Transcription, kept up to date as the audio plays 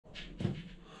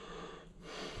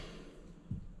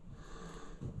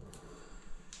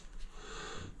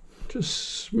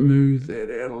Just smooth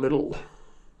that out a little.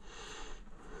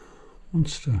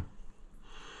 Wants to.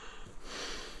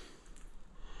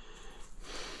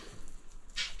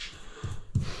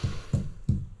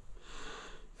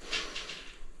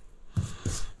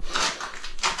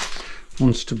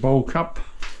 Wants to bulk up,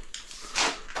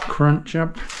 crunch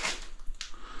up.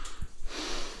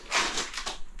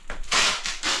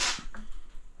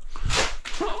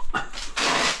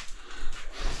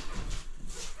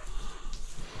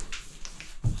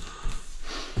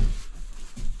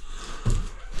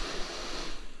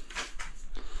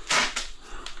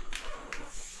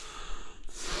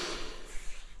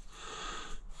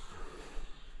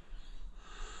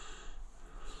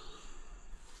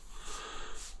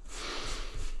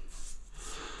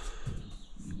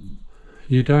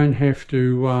 You don't have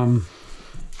to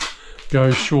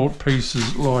go short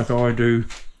pieces like I do,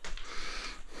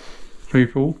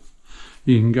 people.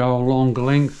 You can go a longer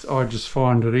length. I just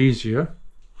find it easier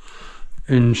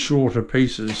in shorter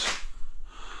pieces.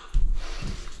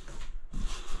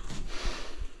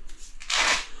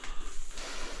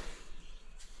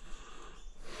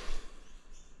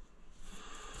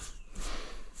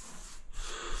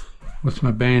 With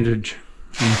my bandage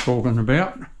I'm talking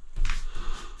about.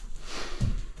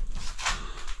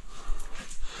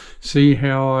 See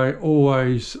how I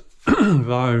always,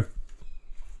 though,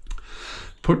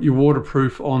 put your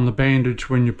waterproof on the bandage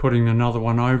when you're putting another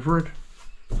one over it.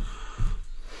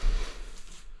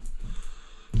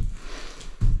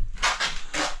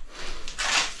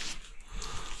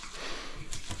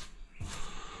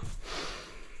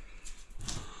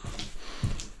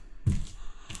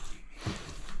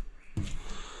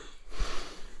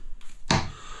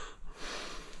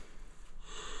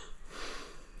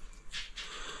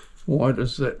 Why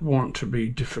does that want to be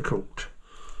difficult?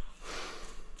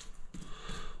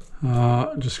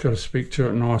 Just got to speak to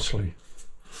it nicely.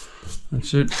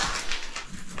 That's it.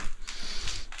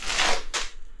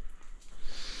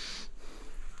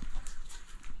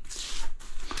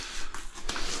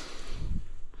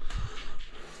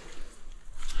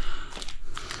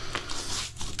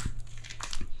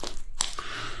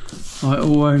 I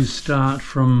always start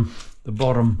from the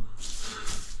bottom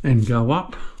and go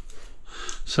up.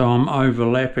 So I'm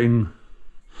overlapping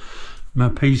my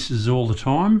pieces all the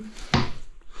time,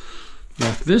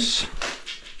 like this.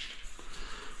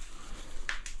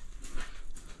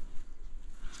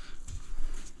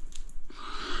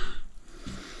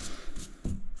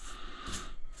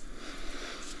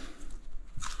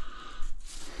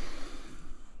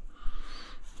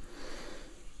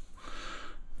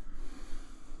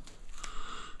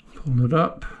 Pull it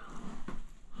up.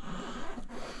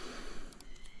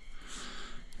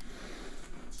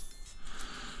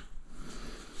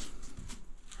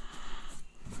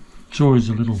 It's always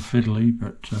a little fiddly,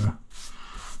 but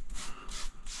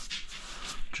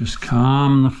just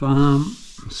calm the farm,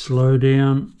 slow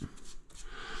down.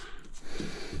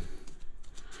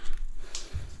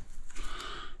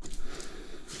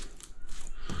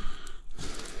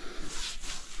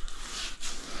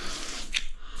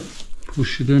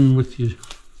 Push it in with your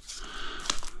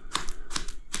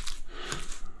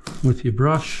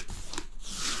brush.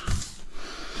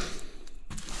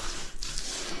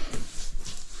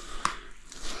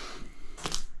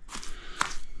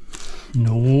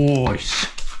 Nice.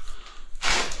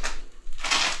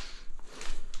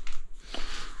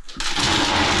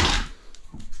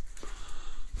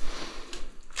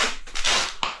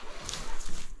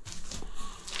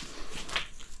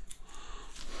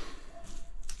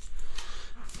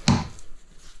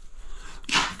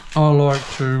 I like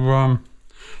to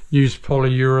use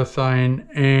polyurethane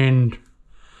and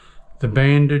the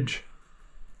bandage,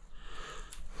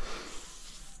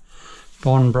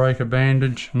 bond breaker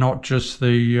bandage, not just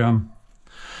the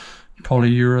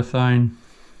polyurethane.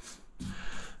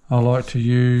 I like to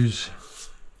use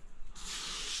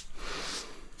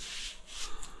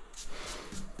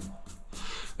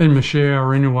in my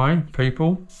shower anyway,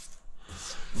 people.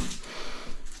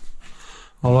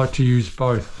 I like to use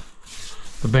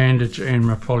both, the bandage and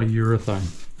my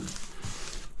polyurethane.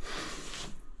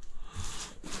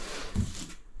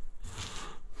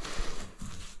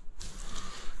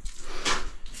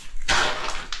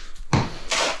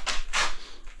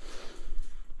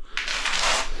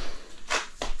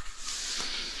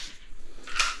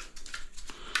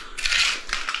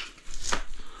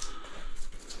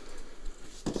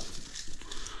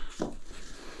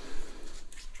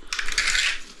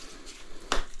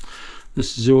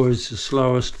 This is always the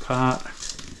slowest part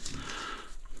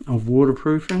of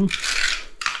waterproofing.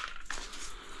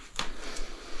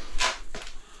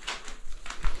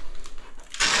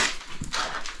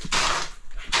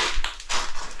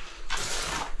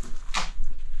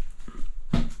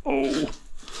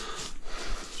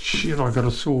 shit, I got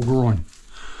a sore groin.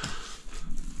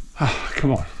 Ah,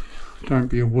 come on. Don't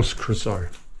be a wuss, Chriso.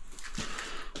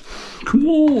 Come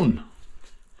on.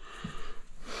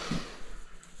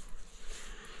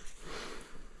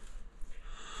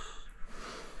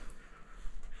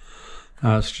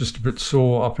 It's just a bit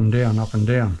sore up and down, up and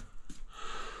down.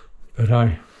 But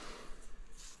hey,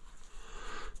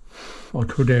 I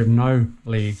could have no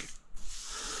leg.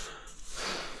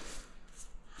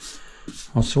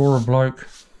 I saw a bloke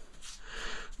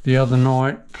the other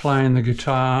night playing the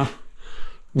guitar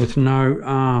with no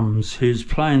arms. He was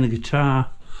playing the guitar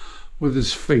with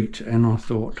his feet, and I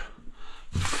thought,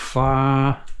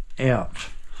 far out.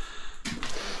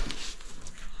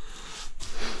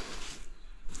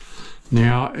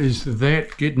 Now, is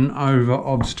that getting over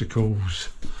obstacles?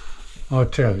 I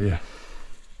tell you.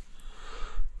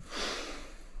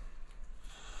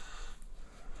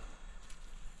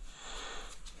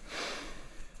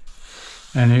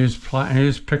 And he was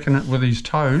picking it with his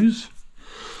toes,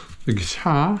 the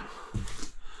guitar.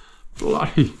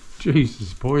 Bloody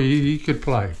Jesus, boy, he could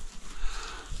play.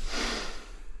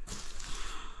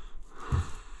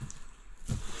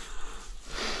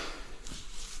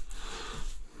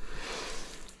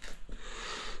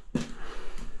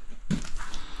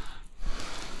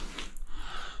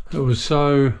 It was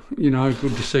so, you know,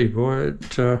 good to see, boy.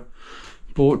 It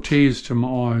brought tears to my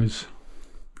eyes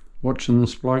watching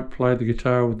this bloke play the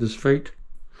guitar with his feet.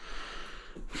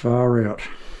 Far out.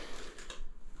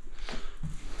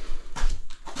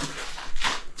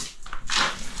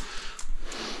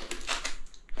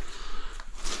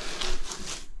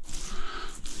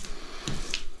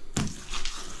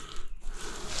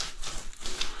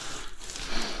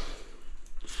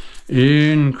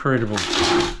 Incredible.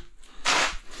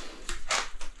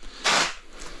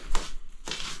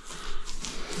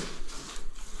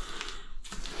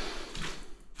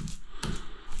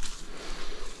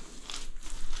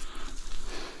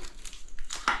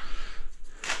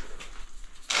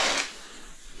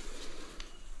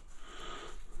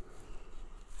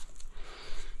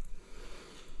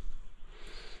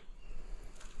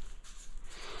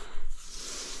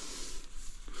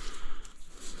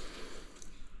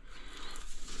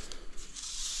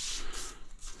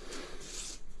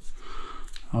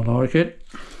 I like it.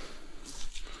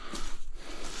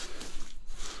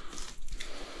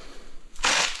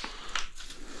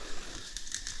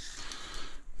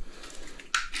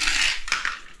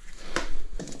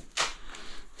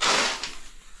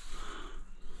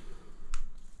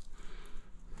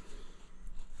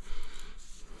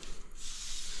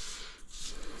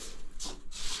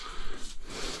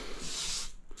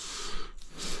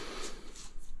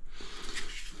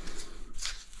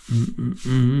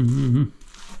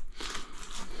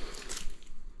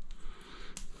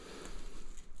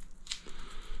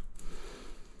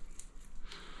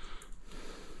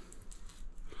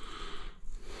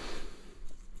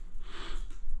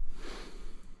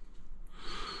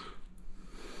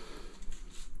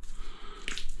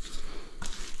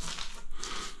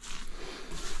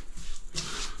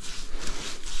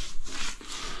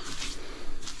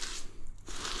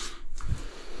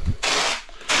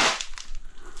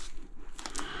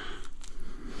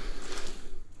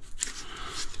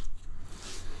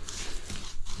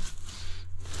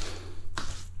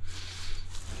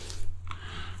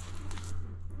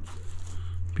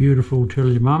 Beautiful, tell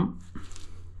your mum.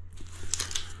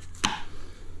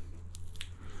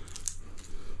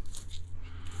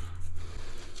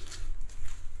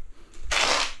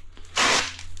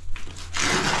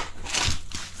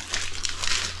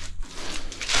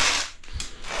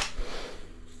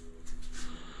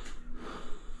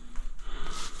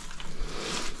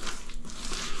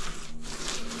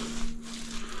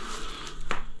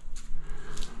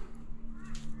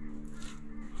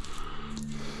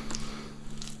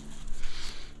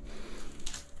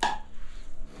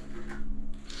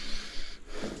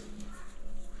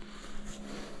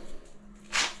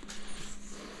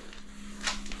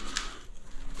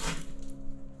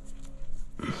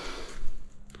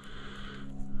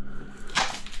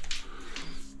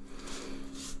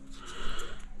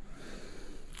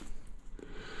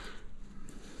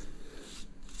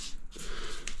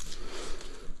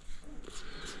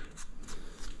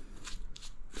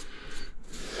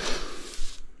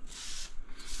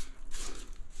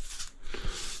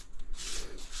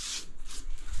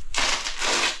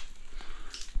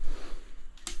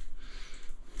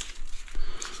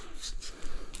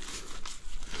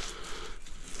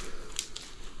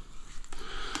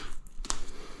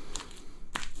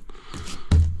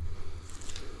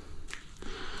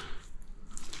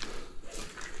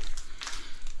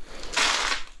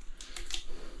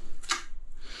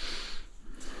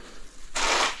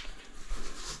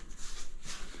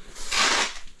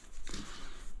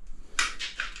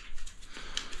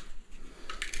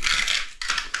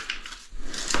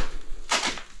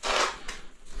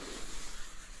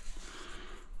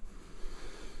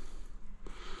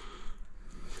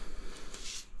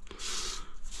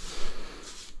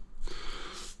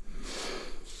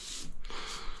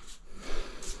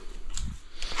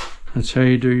 That's how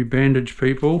you do your bandage,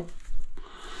 people.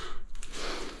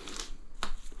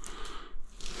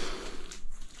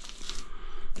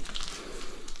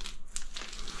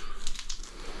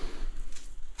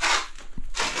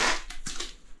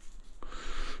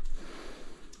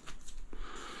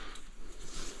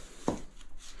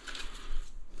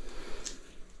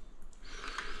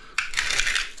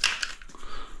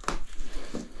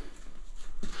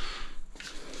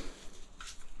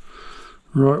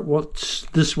 Right, what's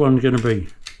this one going to be?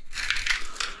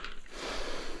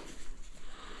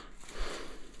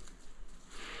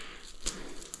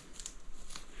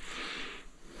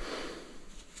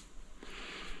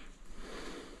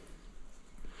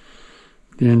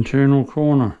 The internal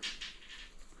corner.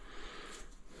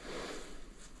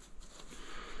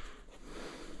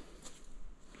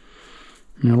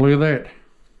 Now look at that.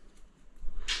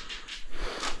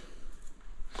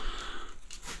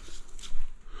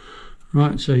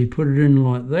 Right, so you put it in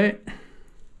like that.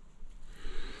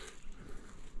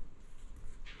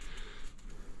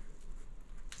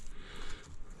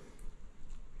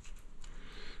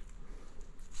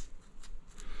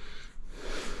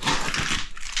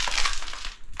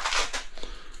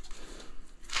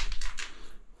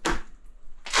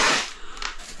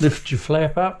 Lift your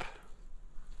flap up.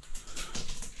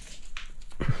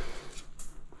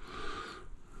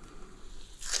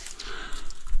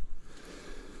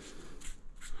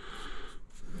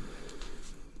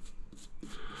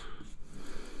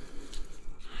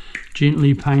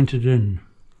 Gently paint it in.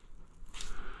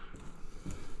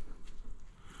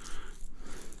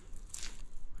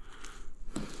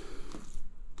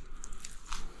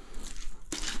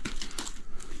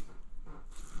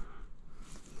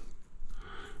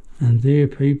 And there,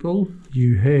 people,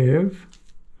 you have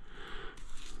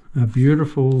a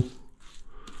beautiful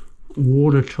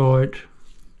watertight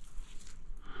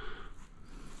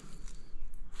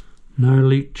No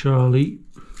Leak Charlie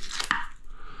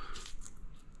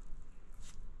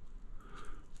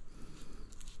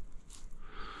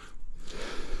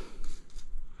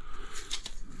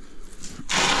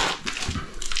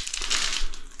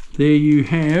there you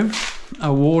have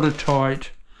a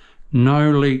watertight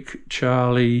No Leak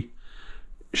Charlie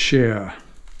shower.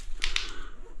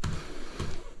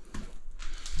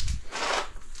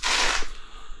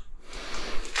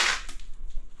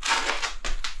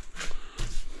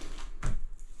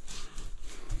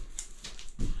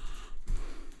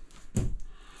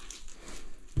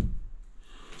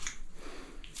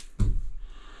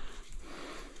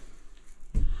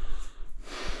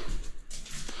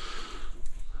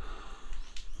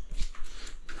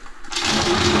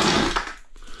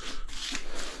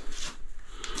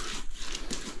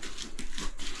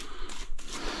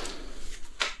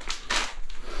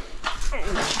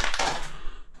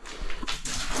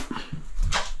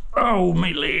 Oh,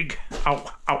 me leg.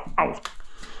 Ow, ow, ow.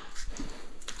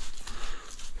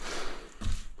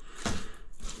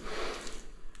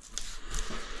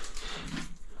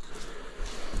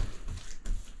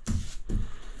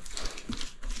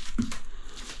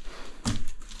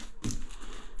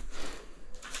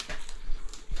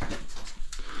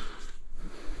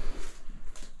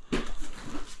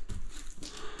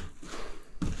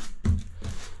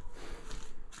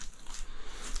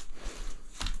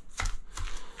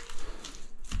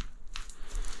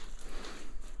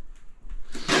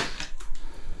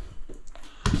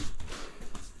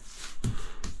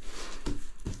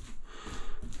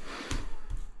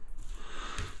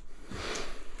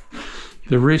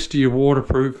 The rest of your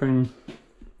waterproofing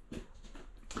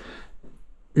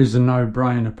is a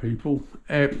no-brainer, people.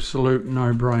 Absolute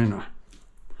no-brainer.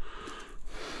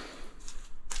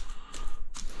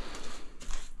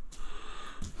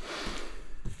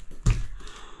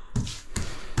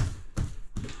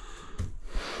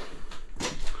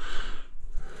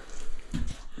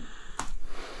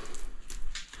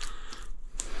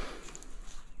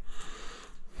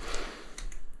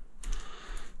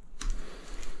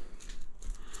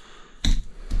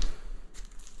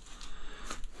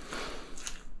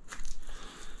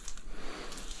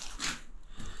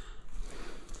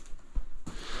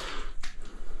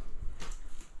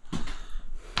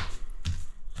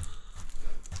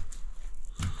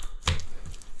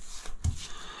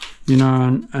 You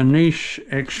know, a niche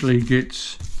actually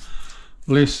gets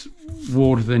less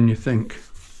water than you think.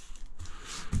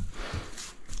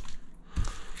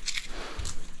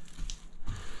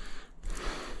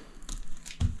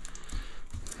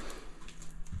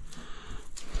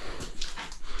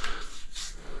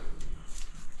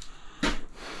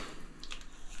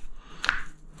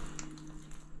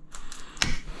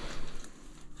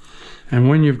 And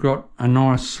when you've got a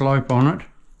nice slope on it,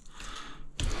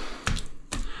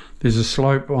 There's a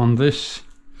slope on this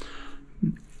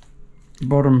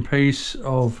bottom piece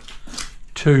of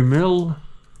 2 mil.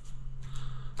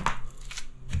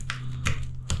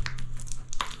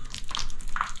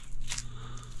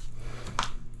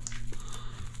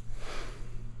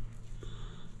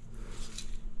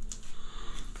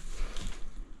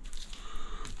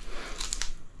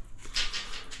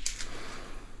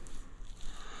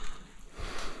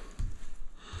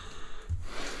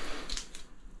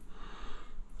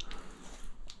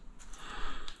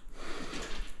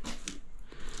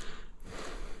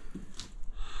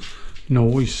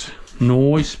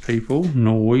 Noise people,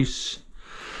 noise.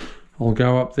 I'll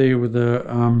go up there with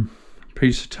a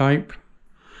piece of tape.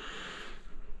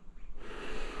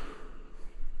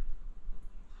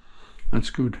 That's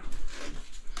good.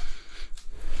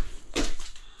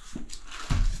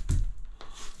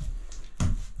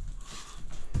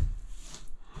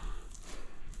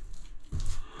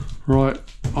 Right,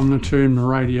 I'm going to turn the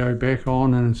radio back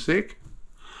on in a sec,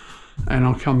 and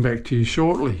I'll come back to you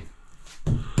shortly.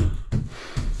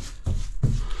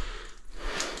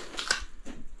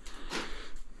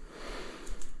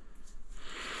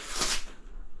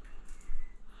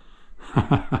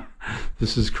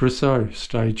 This is Chris O.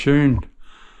 Stay tuned.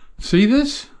 See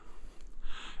this?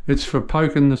 It's for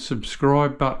poking the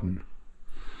subscribe button.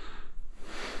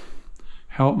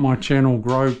 Help my channel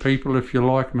grow, people, if you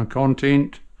like my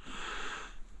content.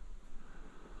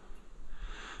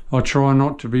 I try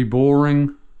not to be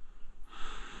boring.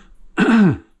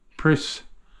 Press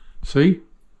the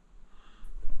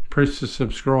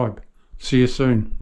subscribe. See you soon.